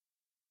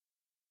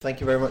Thank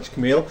you very much,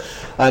 Camille,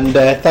 and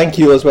thank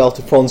you as well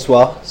to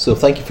Francois. So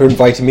thank you for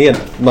inviting me on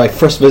my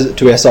first visit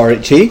to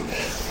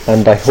SRHE,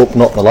 and I hope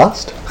not the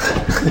last.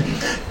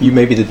 You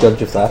may be the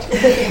judge of that.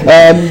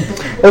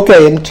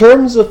 Okay, in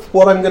terms of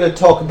what I'm going to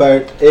talk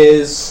about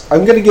is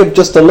I'm going to give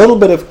just a little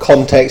bit of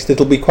context.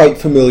 It'll be quite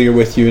familiar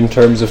with you in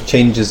terms of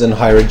changes in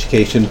higher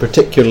education,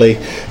 particularly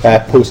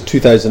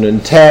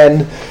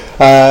post-2010.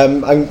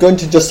 I'm going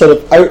to just sort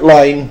of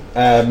outline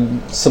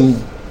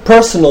some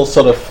personal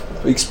sort of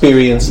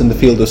experience in the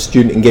field of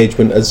student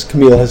engagement, as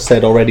Camille has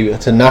said already,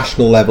 at a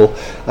national level,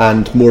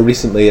 and more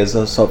recently as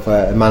a sort of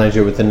a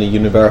manager within a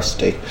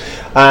university.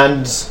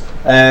 And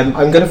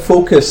I'm going to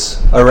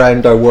focus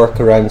around our work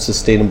around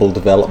sustainable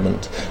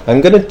development.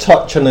 I'm going to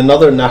touch on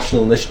another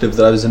national initiative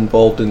that I was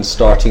involved in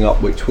starting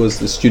up, which was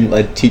the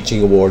Student-Led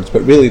Teaching Awards,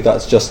 but really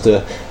that's just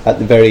at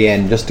the very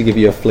end, just to give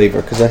you a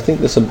flavour, because I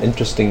think there's some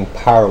interesting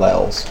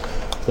parallels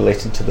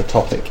related to the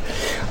topic.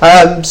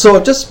 So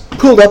I've just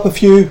pulled up a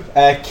few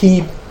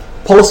key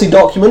policy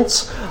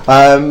documents.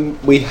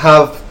 We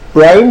have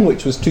Brown,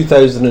 which was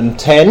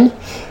 2010,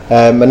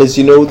 and as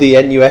you know,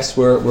 the NUS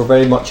were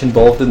very much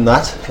involved in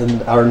that,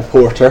 and Aaron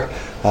Porter.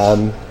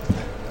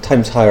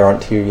 Times Higher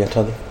aren't here yet,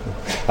 are they?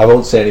 I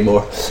won't say any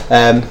more,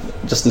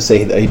 just to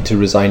say that I need to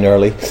resign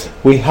early.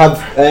 We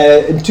have,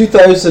 in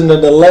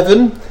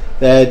 2011,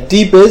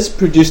 DBIS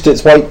produced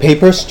its white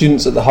paper,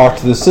 Students at the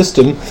Heart of the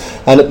System,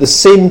 and at the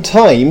same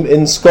time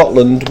in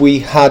Scotland we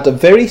had a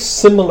very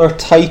similar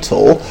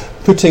title,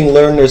 Putting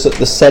Learners at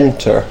the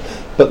Centre,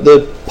 but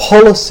the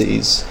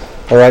policies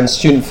around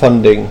student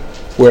funding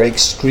were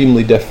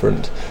extremely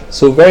different.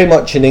 So very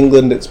much in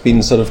England it's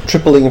been sort of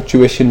tripling of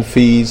tuition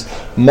fees,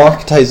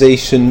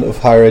 marketisation of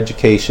higher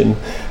education,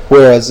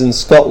 whereas in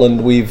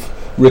Scotland we've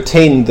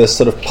retained this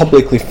sort of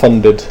publicly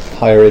funded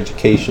higher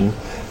education.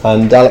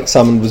 And Alex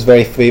Salmond was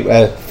very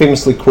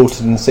famously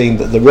quoted in saying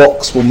that the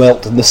rocks will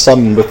melt in the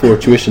sun before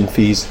tuition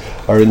fees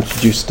are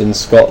introduced in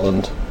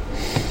Scotland.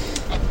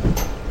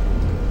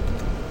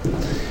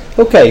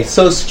 Okay,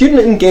 so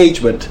student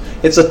engagement.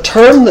 It's a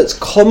term that's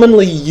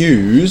commonly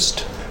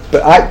used,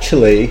 but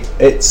actually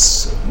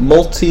it's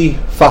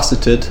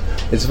multifaceted,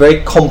 it's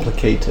very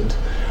complicated.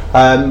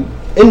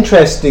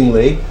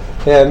 Interestingly,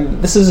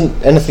 this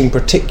isn't anything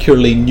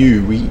particularly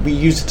new. We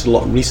use it a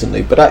lot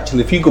recently, but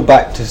actually if you go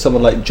back to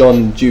someone like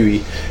John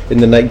Dewey in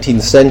the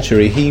 19th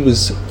century, he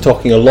was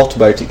talking a lot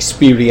about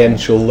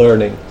experiential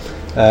learning.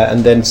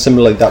 And then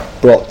similarly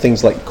that brought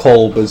things like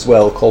Kolb as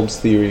well, Kolb's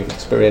theory of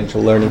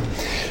experiential learning.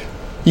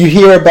 You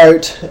hear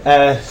about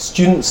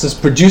students as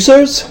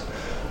producers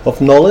of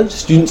knowledge,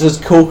 students as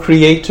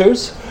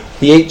co-creators.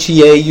 The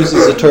HEA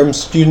uses the term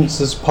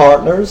students as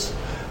partners.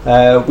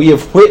 We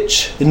have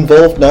which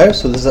involved now,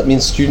 so does that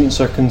mean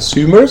students are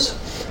consumers?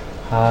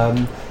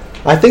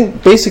 I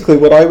think basically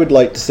what I would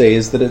like to say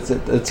is that it's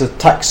a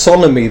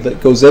taxonomy that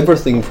goes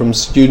everything from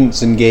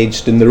students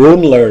engaged in their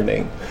own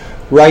learning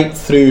right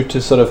through to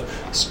sort of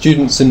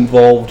students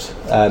involved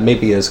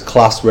maybe as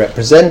class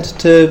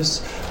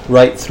representatives,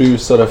 right through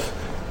sort of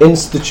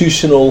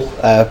institutional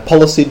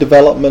policy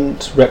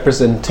development,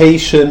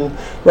 representation,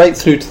 right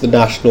through to the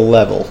national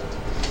level.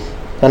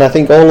 And I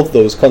think all of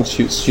those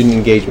constitute student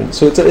engagement.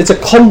 So it's a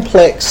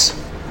complex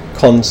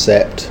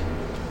concept.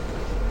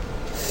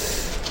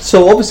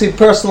 So obviously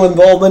personal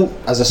involvement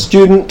as a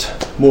student,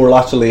 more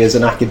laterally as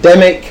an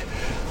academic.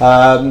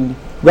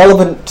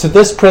 Relevant to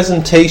this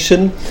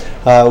presentation,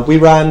 we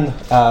ran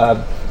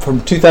from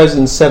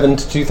 2007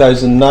 to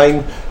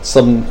 2009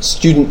 some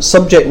student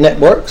subject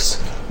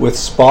networks with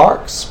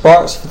Sparks.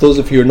 Sparks, for those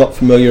of you who are not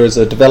familiar, is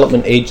a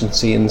development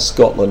agency in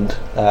Scotland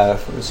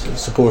for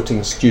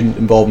supporting student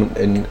involvement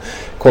in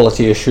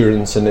quality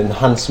assurance and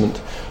enhancement.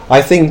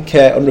 I think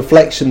on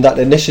reflection that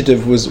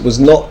initiative was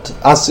not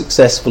as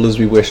successful as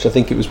we wished. I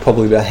think it was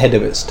probably ahead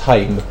of its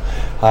time,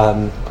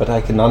 but I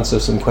can answer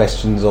some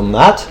questions on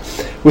that.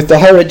 With the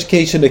Higher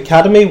Education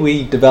Academy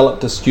we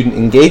developed a student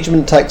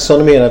engagement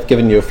taxonomy, and I've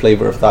given you a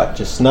flavour of that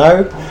just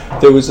now.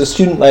 There was a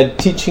Student-Led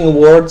Teaching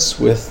Awards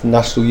with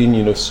National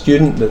Union of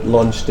Student that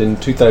launched in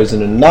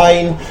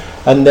 2009,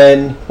 and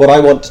then what I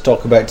want to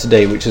talk about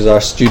today, which is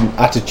our student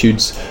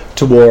attitudes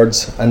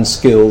towards and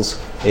skills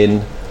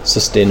in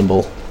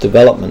sustainable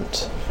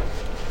development.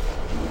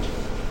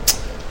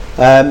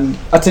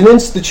 At an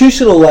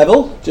institutional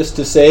level, just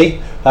to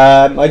say,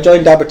 I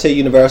joined Abertay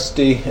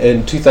University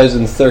in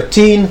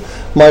 2013.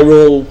 My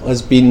role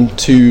has been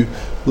to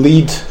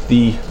lead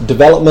the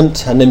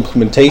development and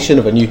implementation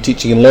of a new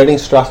teaching and learning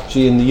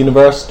strategy in the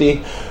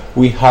university.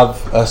 We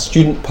have a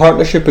student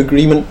partnership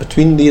agreement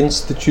between the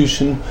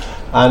institution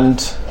and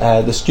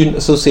the Student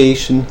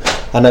Association,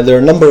 and there are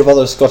a number of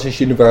other Scottish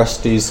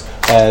universities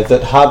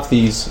that have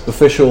these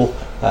official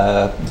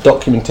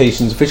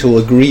documentations, official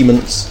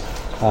agreements,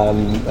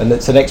 and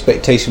it's an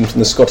expectation from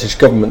the Scottish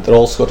Government that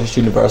all Scottish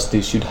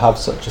universities should have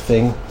such a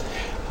thing.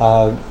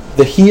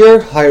 The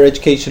HEAR, Higher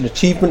Education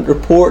Achievement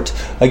Report,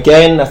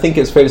 again, I think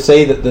it's fair to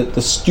say that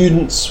the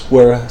students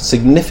were a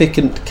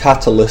significant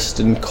catalyst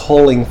in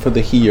calling for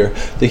the HEAR.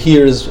 The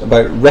HEAR is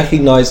about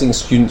recognising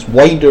students'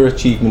 wider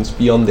achievements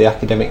beyond the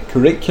academic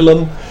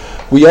curriculum.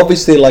 We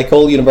obviously, like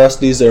all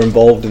universities, are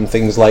involved in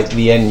things like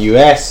the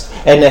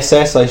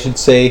NSS, I should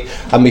say,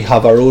 and we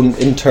have our own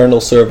internal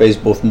surveys,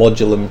 both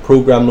module and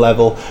programme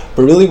level.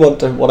 But really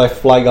what I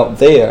flag up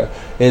there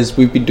is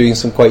we've been doing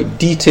some quite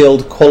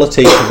detailed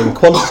qualitative and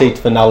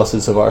quantitative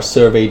analysis of our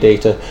survey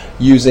data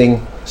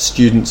using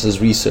students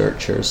as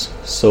researchers.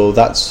 So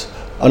that's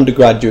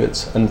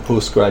undergraduates and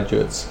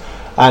postgraduates.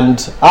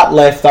 And at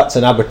left, that's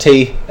an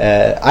Abertay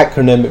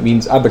acronym. It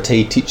means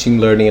Abertay Teaching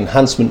Learning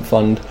Enhancement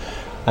Fund.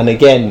 And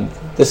again,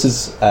 this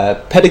is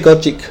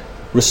pedagogic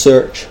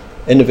research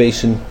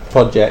innovation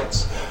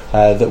projects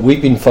that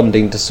we've been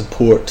funding to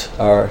support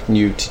our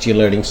new teaching and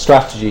learning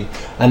strategy.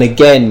 And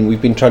again,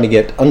 we've been trying to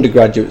get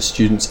undergraduate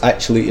students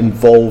actually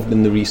involved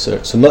in the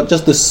research. So not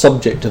just the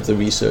subject of the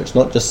research,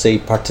 not just say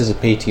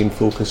participating in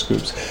focus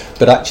groups,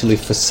 but actually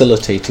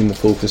facilitating the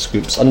focus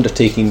groups,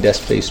 undertaking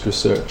desk-based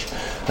research.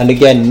 And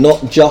again,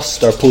 not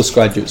just our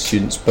postgraduate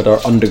students, but our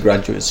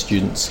undergraduate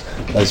students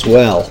as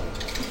well.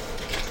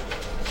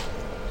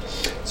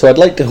 So I'd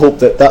like to hope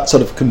that that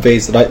sort of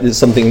conveys that it's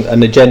something,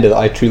 an agenda that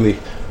I truly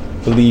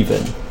believe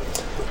in.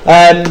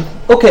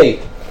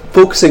 Okay,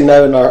 focusing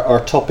now on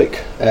our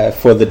topic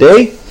for the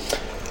day.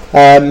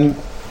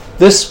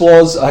 This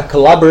was a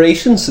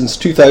collaboration since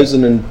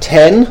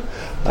 2010.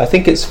 I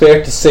think it's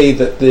fair to say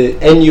that the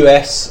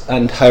NUS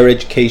and Higher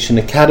Education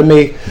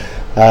Academy,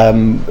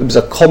 it was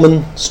a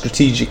common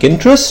strategic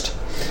interest.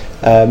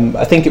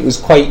 I think it was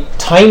quite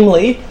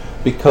timely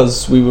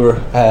because we were,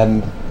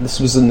 this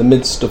was in the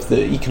midst of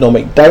the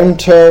economic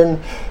downturn.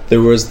 There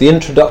was the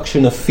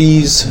introduction of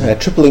fees,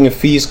 tripling of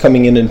fees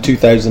coming in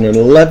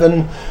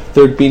 2011.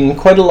 There had been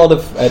quite a lot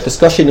of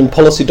discussion in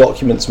policy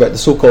documents about the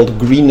so-called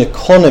green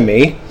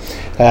economy.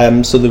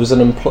 So there was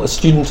a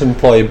student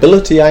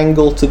employability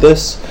angle to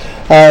this.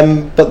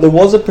 But there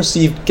was a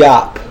perceived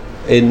gap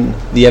in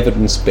the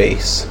evidence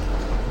base.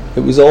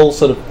 It was all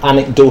sort of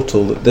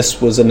anecdotal that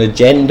this was an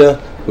agenda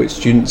which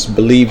students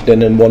believed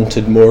in and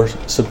wanted more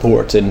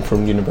support in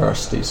from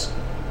universities.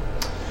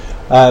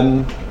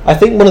 I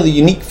think one of the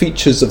unique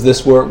features of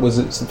this work was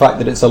the fact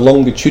that it's a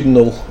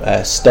longitudinal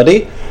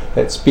study.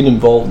 It's been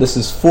involved, this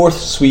is fourth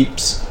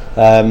sweeps.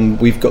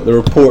 We've got the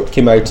report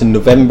came out in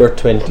November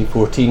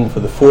 2014 for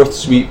the fourth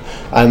sweep,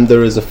 and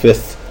there is a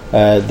fifth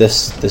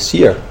this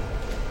year.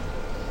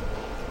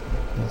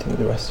 I think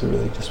the rest are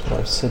really just what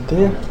I've said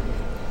there.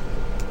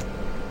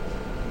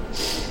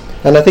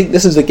 And I think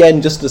this is again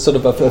just a sort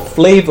of a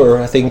flavour,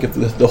 I think, of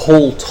the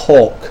whole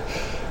talk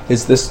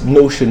is this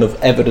notion of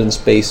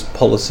evidence-based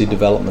policy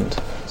development.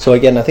 So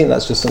again, I think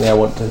that's just something I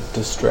want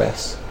to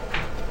stress.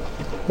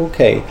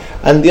 Okay,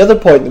 and the other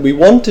point that we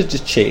wanted to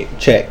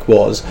check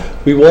was,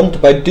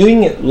 by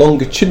doing it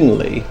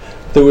longitudinally,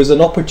 there was an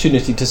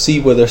opportunity to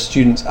see whether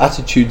students'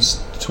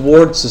 attitudes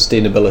towards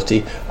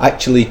sustainability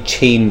actually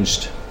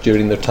changed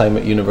during their time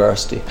at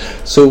university.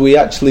 So we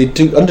actually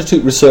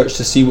undertook research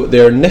to see what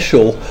their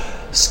initial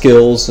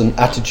skills and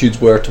attitudes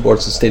were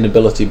towards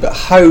sustainability, but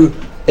how,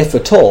 if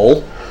at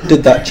all,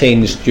 did that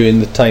change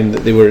during the time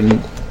that they were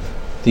in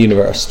the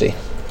university.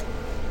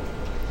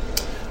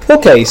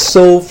 Okay,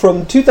 so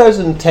from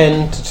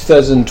 2010 to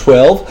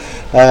 2012,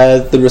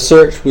 the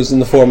research was in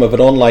the form of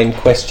an online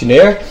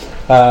questionnaire.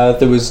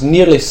 There was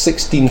nearly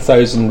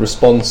 16,000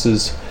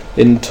 responses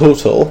in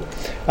total.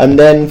 And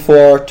then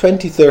for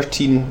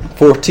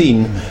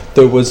 2013-14,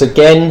 there was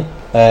again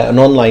an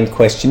online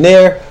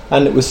questionnaire,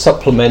 and it was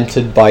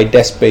supplemented by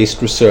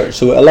desk-based research.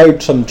 So it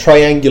allowed some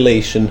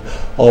triangulation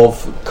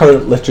of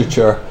current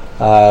literature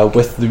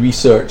with the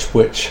research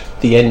which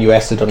the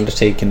NUS had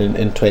undertaken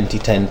in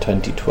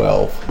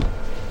 2010-2012.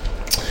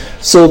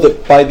 So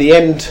that by the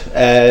end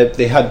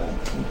they had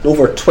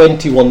over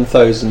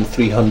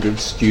 21,300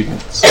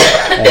 students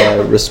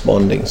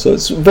responding. So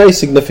it's a very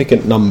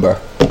significant number.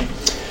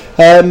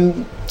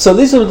 So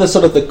these are the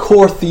sort of the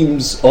core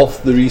themes of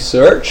the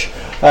research.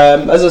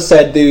 As I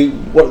said, they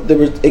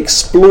were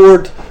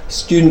explored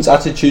students'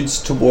 attitudes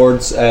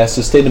towards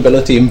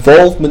sustainability,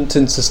 involvement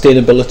in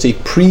sustainability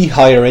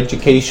pre-higher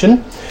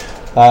education.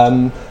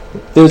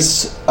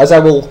 There's, as I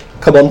will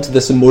come on to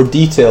this in more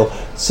detail,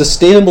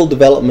 sustainable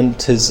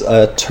development is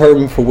a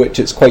term for which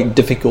it's quite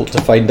difficult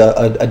to find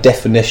a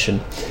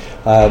definition.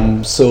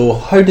 So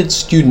how did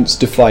students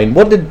define,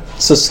 what did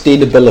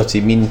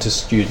sustainability mean to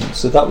students?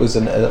 So that was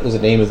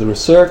an aim of the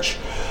research.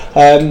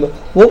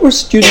 What were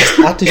students'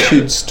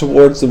 attitudes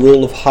towards the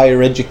role of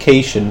higher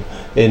education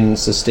in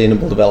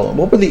sustainable development?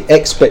 What were the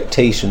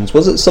expectations?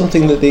 Was it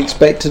something that they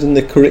expected in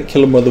the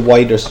curriculum or the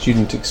wider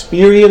student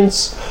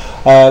experience?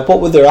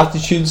 What were their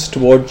attitudes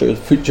towards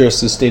future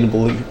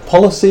sustainable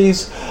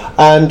policies?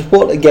 And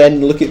what,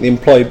 again, looking at the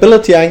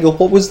employability angle,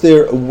 what was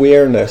their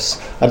awareness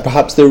and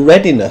perhaps their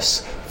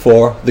readiness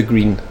for the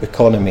green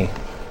economy?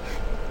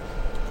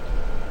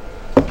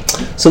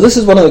 So this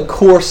is one of the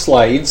core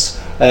slides.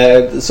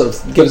 Sort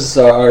of gives us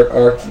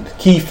our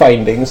key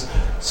findings.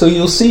 So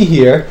you'll see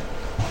here,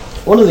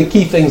 one of the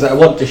key things that I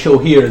want to show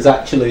here is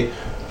actually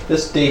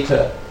this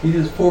data.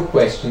 These are 4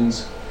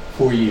 questions,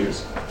 4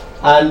 years.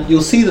 And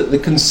you'll see that the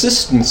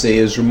consistency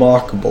is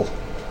remarkable,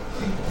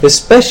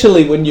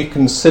 especially when you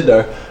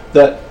consider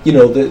that,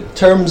 the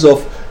terms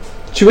of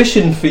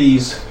tuition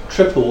fees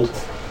tripled,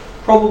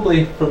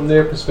 probably from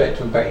their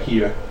perspective about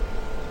here.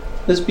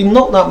 There's been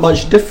not that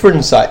much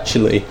difference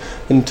actually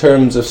in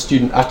terms of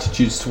student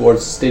attitudes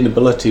towards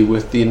sustainability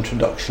with the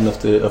introduction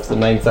of the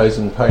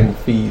 £9,000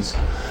 fees.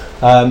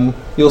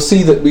 You'll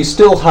see that we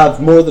still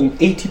have more than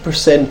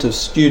 80% of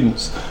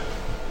students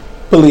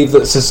believe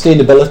that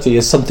sustainability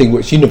is something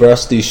which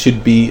universities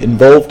should be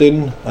involved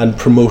in and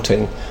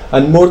promoting,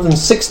 and more than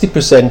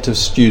 60% of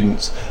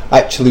students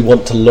actually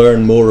want to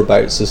learn more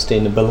about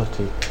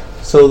sustainability.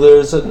 So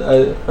there's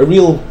a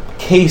real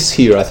case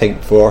here, I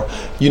think, for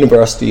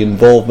university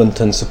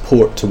involvement and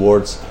support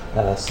towards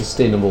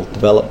sustainable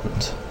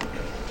development.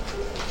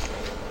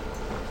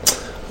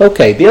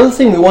 Okay, the other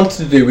thing we wanted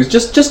to do was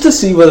just to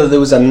see whether there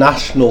was a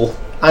national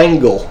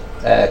angle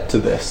to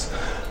this,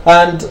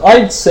 and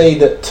I'd say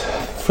that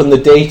from the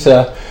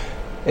data,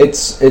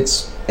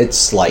 it's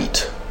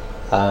slight.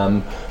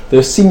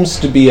 There seems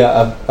to be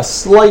a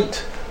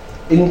slight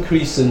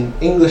increase in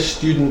English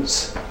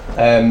students'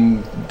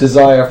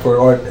 desire for,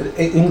 or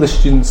English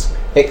students'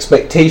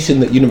 expectation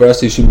that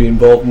universities should be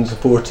involved in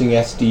supporting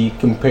SD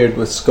compared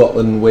with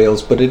Scotland and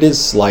Wales, but it is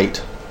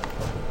slight.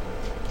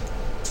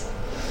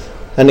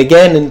 And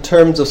again, in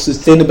terms of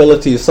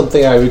sustainability, is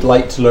something I would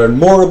like to learn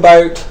more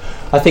about.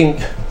 I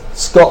think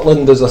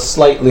Scotland is a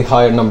slightly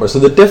higher number. So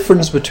the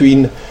difference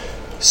between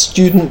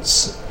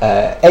students'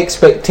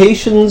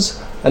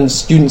 expectations and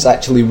students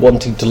actually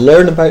wanting to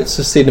learn about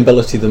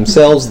sustainability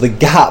themselves, the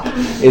gap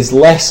is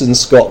less in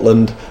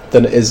Scotland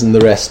than it is in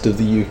the rest of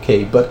the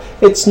UK, but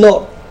it's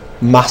not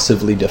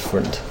massively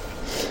different.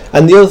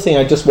 And the other thing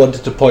I just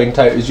wanted to point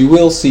out is you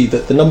will see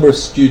that the number of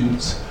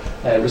students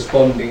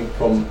responding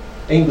from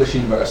English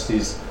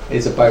universities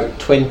is about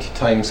 20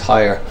 times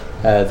higher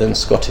than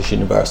Scottish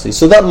universities.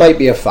 So that might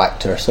be a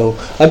factor. So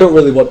I don't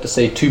really want to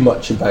say too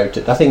much about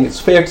it. I think it's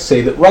fair to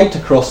say that right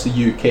across the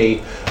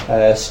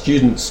UK,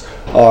 students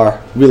are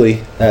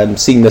really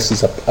seeing this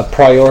as a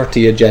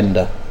priority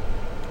agenda.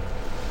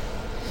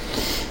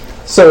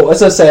 So,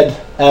 as I said,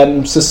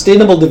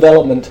 sustainable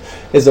development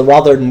is a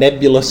rather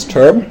nebulous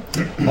term,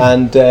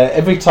 and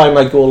every time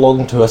I go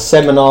along to a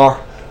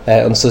seminar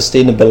on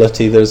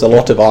sustainability, there's a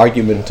lot of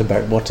argument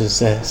about what does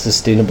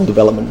sustainable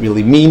development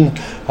really mean.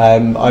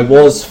 I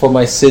was, for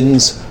my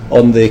sins,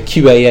 on the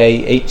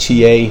QAA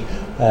HEA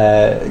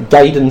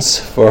guidance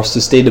for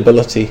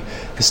sustainability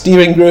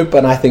steering group,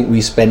 and I think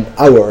we spent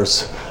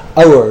hours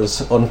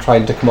on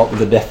trying to come up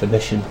with a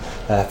definition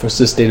for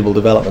sustainable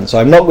development. So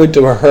I'm not going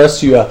to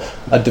rehearse you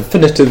a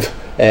definitive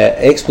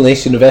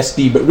explanation of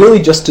SD, but really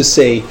just to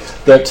say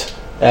that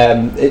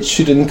it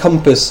should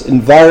encompass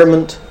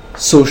environment,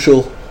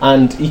 social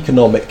and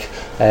economic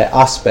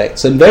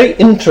aspects. And very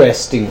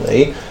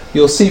interestingly,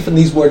 you'll see from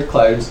these word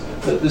clouds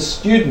that the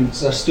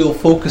students are still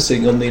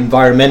focusing on the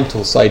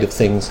environmental side of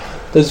things.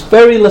 There's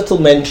very little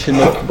mention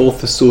of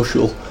both the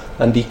social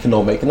and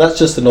economic, and that's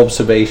just an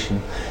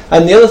observation.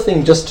 And the other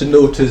thing just to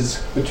note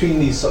is between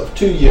these sort of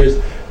 2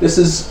 years, this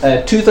is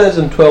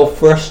 2012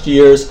 first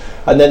years,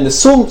 and then the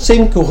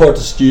same cohort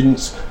of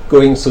students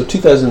going, so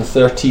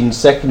 2013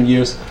 second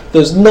years,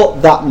 there's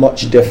not that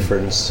much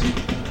difference.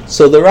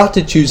 So their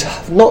attitudes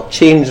have not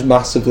changed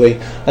massively,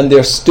 and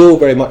they're still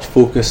very much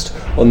focused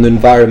on the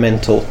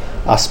environmental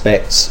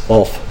aspects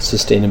of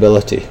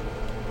sustainability.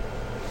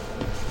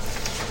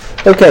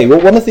 Okay, well,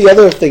 one of the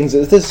other things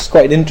is this is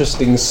quite an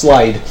interesting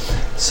slide.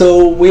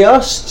 So we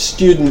asked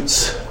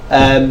students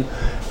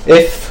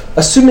if,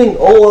 assuming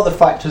all other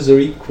factors are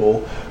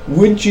equal,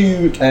 would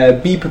you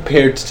be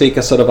prepared to take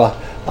a sort of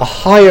a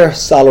higher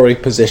salary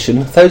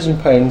position,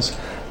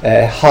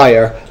 £1,000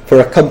 higher, for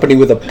a company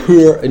with a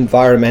poor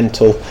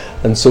environmental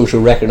and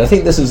social record? I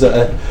think this is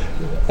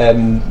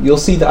you'll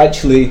see that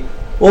actually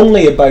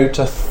only about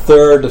a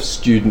third of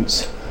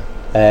students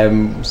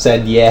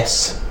said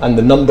yes, and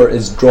the number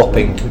is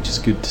dropping, which is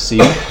good to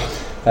see.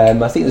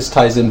 I think this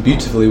ties in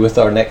beautifully with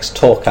our next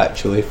talk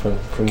actually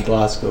from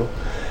Glasgow.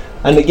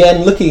 And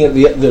again, looking at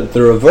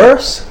the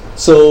reverse,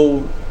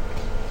 so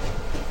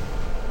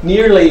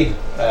nearly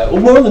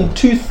more than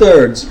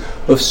 2/3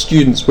 of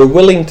students were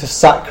willing to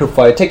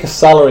take a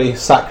salary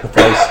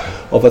sacrifice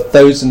of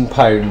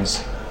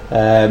 £1,000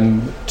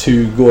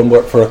 to go and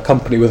work for a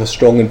company with a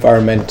strong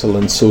environmental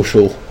and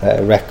social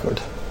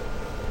record.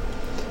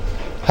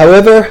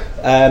 However,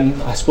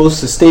 I suppose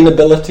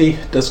sustainability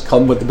does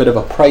come with a bit of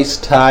a price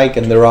tag,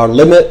 and there are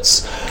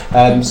limits.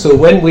 So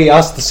when we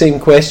ask the same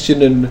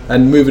question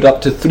and move it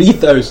up to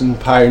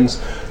 £3,000,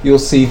 you'll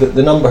see that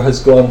the number has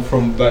gone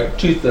from about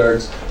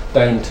 2/3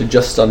 down to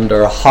just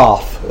under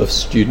half of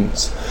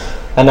students.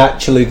 And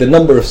actually the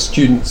number of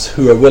students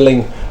who are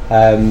willing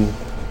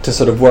to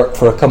sort of work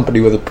for a company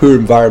with a poor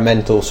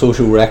environmental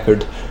social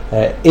record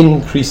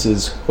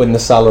increases when the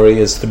salary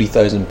is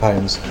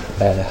 £3,000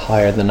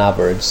 higher than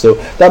average. So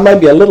that might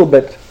be a little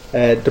bit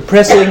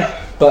depressing,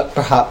 but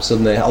perhaps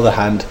on the other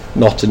hand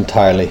not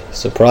entirely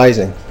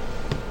surprising.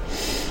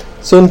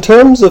 So in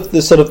terms of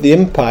the sort of the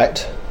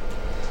impact,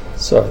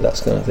 sorry,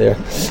 that's kind of there,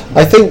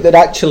 I think that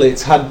actually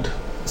it's had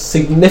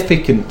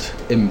significant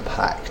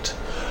impact.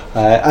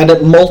 and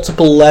at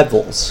multiple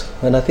levels.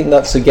 And I think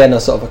that's again a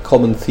sort of a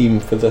common theme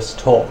for this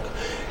talk,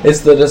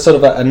 is that a sort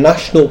of a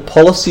national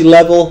policy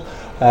level.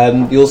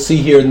 You'll see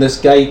here in this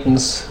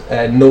guidance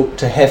note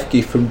to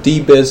HEFGE from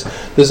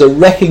DBIS, there's a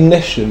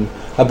recognition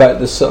about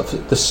the sort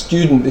of the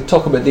student. They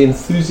talk about the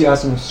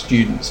enthusiasm of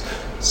students.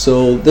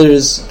 So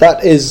that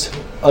is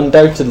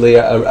undoubtedly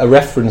a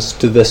reference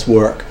to this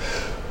work.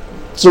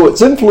 So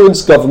it's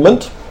influenced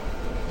government.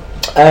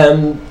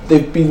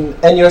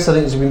 NUS I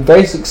think has been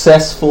very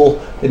successful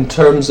in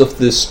terms of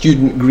the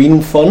Student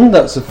Green Fund.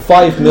 That's a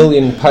 £5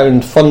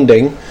 million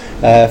funding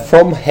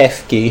from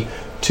HEFGE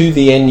to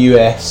the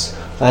NUS,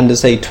 and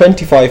as I say,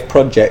 25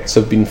 projects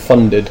have been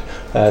funded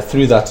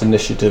through that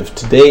initiative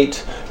to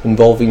date,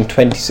 involving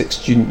 26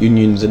 student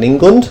unions in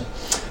England.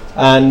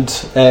 And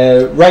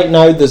right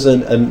now there's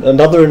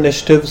another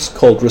initiative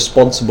called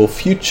Responsible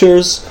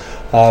Futures.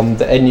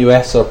 The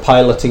NUS are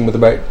piloting with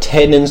about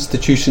 10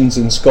 institutions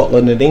in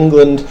Scotland and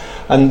England,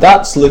 and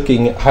that's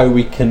looking at how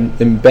we can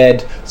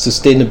embed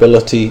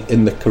sustainability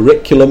in the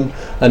curriculum,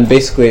 and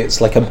basically it's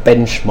like a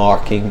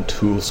benchmarking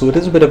tool. So it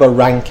is a bit of a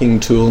ranking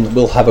tool and it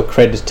will have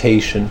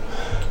accreditation,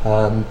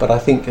 but I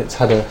think it's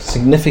had a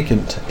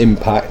significant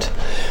impact.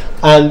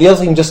 And the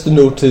other thing just to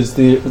note is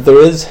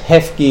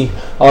HEFGE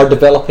are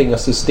developing a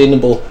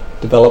sustainable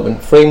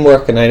development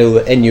framework, and I know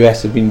that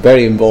NUS have been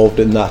very involved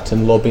in that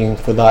and lobbying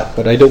for that,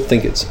 but I don't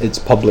think it's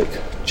public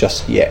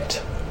just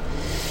yet.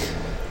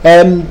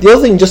 The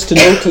other thing just to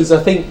note is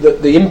I think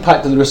that the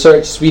impact of the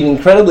research has been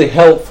incredibly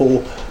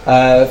helpful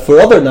for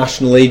other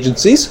national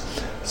agencies.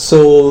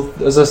 So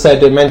as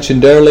I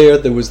mentioned earlier,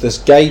 there was this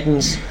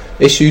guidance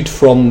issued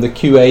from the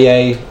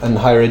QAA and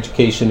Higher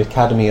Education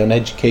Academy on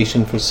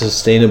Education for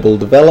Sustainable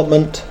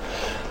Development.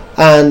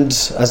 And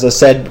as I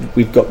said,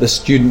 we've got the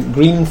Student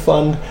Green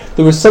Fund.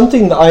 There was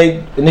something that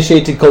I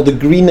initiated called the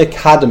Green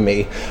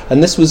Academy,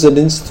 and this was an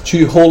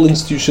whole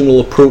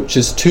institutional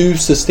approaches to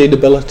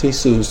sustainability,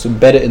 so it's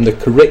embed it in the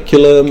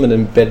curriculum and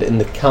embed it in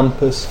the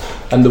campus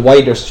and the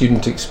wider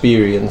student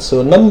experience.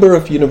 So a number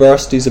of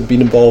universities have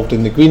been involved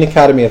in the Green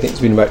Academy. I think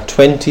it's been about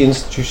 20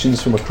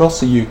 institutions from across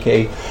the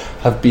UK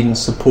have been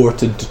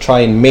supported to try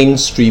and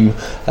mainstream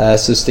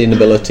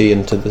sustainability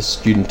into the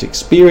student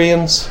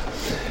experience.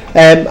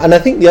 And I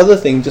think the other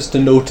thing just to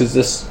note is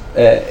this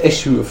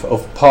issue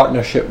of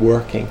partnership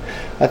working.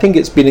 I think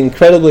it's been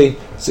incredibly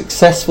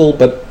successful,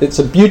 but it's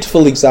a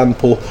beautiful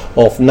example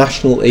of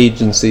national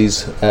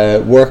agencies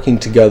working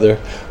together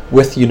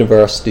with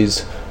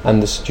universities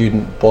and the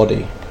student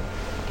body.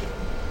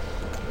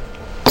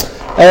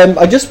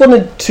 I just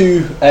wanted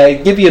to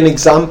give you an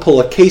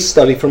example, a case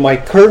study from my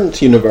current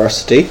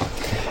university.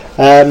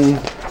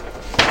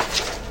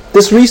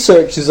 This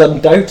research has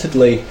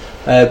undoubtedly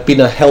been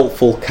a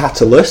helpful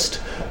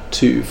catalyst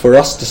for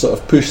us to sort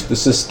of push the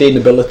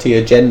sustainability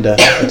agenda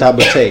at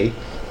Abertay.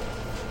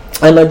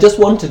 And I just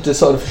wanted to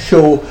sort of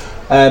show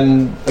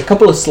a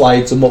couple of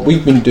slides on what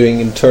we've been doing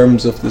in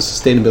terms of the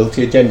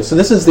sustainability agenda. So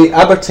this is the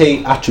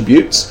Abertay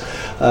attributes.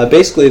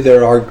 Basically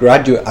there are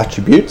graduate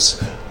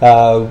attributes.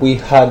 I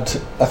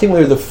think we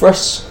were the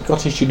first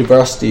Scottish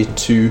university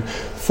to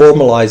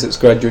formalise its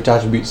graduate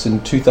attributes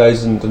in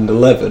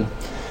 2011.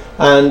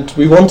 And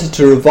we wanted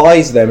to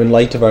revise them in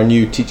light of our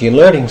new teaching and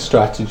learning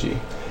strategy.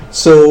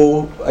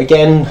 So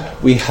again,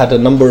 we had a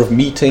number of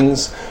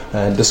meetings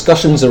and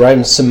discussions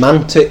around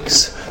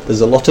semantics. There's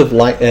a lot of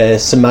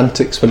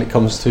semantics when it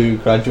comes to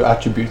graduate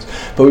attributes,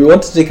 but we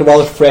wanted to take a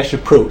rather fresh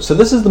approach. So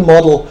this is the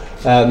model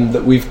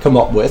that we've come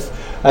up with,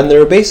 and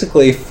there are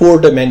basically 4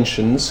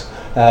 dimensions,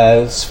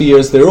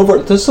 spheres.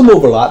 There's some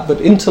overlap,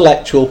 but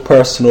intellectual,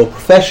 personal,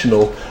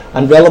 professional,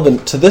 and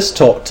relevant to this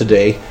talk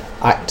today,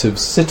 active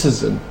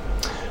citizen.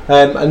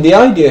 And the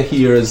idea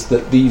here is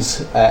that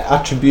these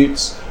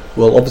attributes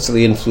will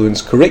obviously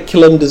influence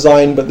curriculum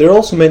design, but they're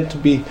also meant to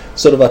be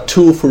sort of a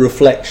tool for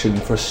reflection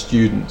for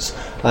students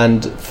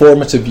and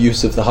formative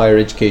use of the Higher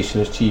Education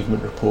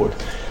Achievement Report.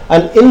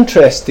 And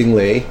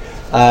interestingly,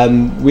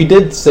 we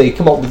did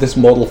come up with this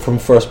model from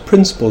first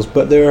principles,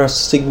 but there are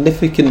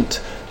significant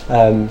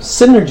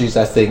synergies,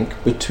 I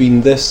think, between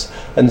this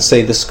and,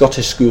 say, the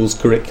Scottish Schools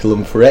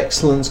Curriculum for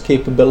Excellence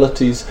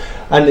capabilities.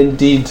 And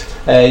indeed,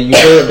 you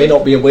may or may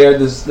not be aware,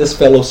 this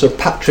fellow, Sir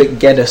Patrick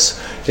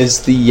Geddes,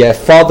 is the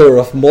father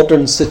of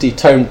modern city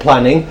town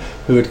planning,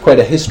 who had quite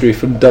a history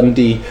from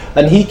Dundee.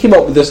 And he came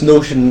up with this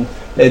notion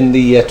in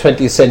the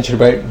 20th century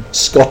about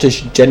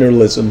Scottish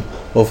generalism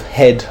of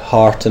head,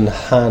 heart and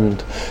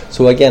hand.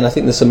 So again, I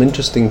think there's some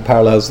interesting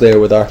parallels there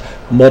with our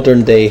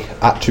modern day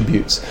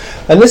attributes.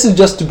 And this is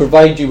just to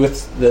provide you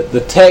with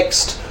the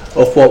text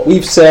of what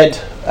we've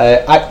said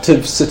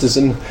active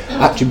citizen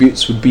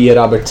attributes would be at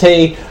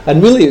Abertay,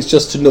 and really it's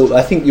just to note,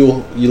 I think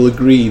you'll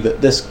agree that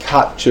this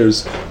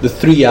captures the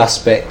 3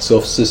 aspects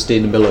of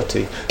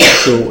sustainability,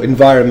 so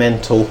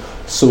environmental,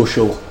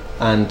 social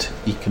and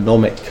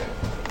economic.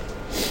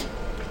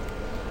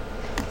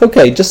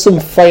 Okay, just some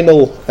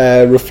final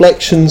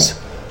reflections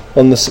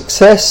on the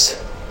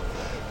success.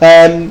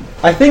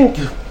 I think,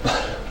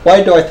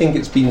 why do I think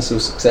it's been so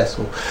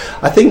successful?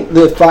 I think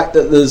the fact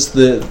that there's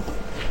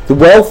The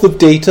wealth of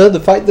data, the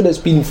fact that it's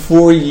been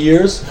 4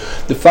 years,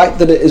 the fact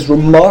that it is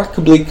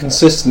remarkably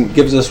consistent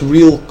gives us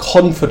real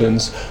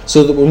confidence,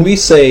 so that when we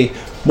say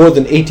more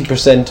than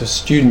 80% of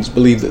students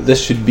believe that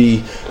this should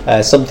be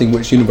something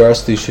which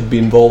universities should be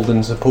involved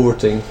in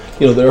supporting,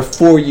 there are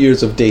 4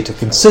 years of data.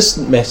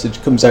 Consistent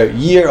message comes out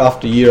year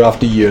after year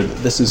after year that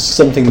this is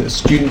something that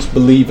students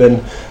believe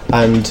in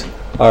and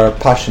are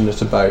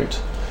passionate about.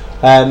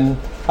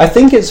 I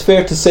think it's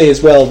fair to say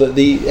as well that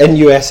the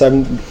NUS,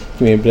 I'm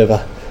giving a bit of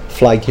a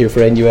flag here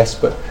for NUS,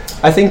 but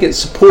I think it's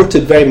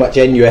supported very much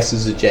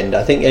NUS's agenda.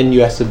 I think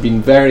NUS have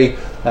been very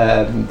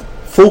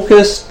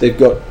focused. They've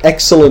got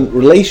excellent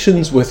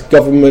relations with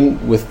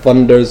government, with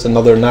funders and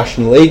other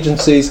national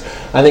agencies.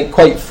 I think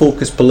quite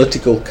focused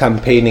political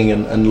campaigning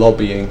and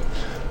lobbying.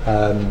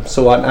 And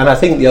I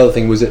think the other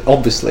thing was it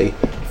obviously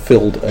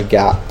filled a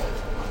gap.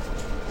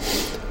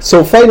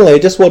 So finally, I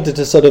just wanted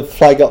to sort of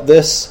flag up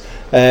this.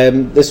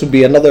 This would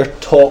be another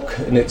talk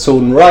in its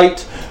own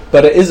right,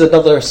 but it is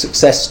another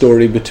success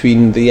story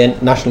between the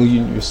National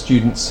Union of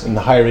Students and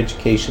the Higher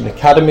Education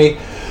Academy.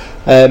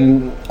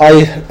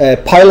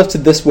 I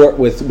piloted this work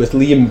with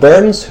Liam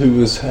Burns, who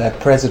was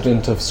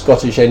president of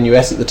Scottish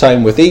NUS at the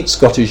time, with 8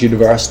 Scottish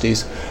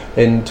universities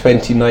in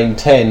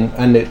 2009-10,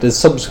 and it has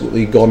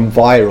subsequently gone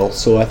viral.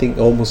 So I think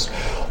almost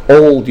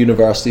all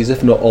universities,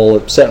 if not all,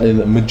 certainly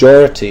the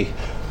majority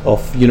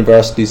of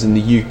universities in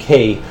the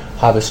UK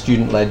have a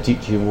student-led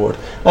teaching award.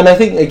 And I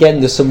think, again,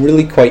 there's some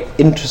really quite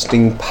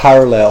interesting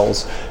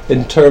parallels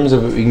in terms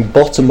of it being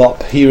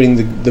bottom-up,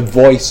 hearing the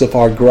voice of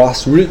our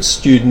grassroots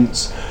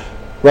students,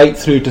 right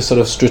through to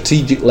sort of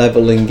strategic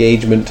level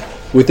engagement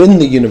within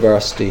the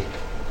university,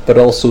 but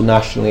also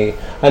nationally.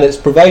 And it's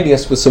providing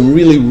us with some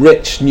really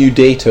rich new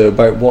data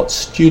about what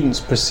students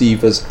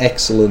perceive as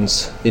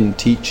excellence in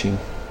teaching.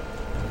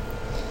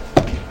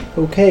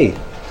 Okay,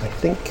 I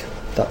think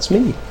that's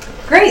me.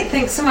 Great,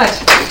 thanks so much.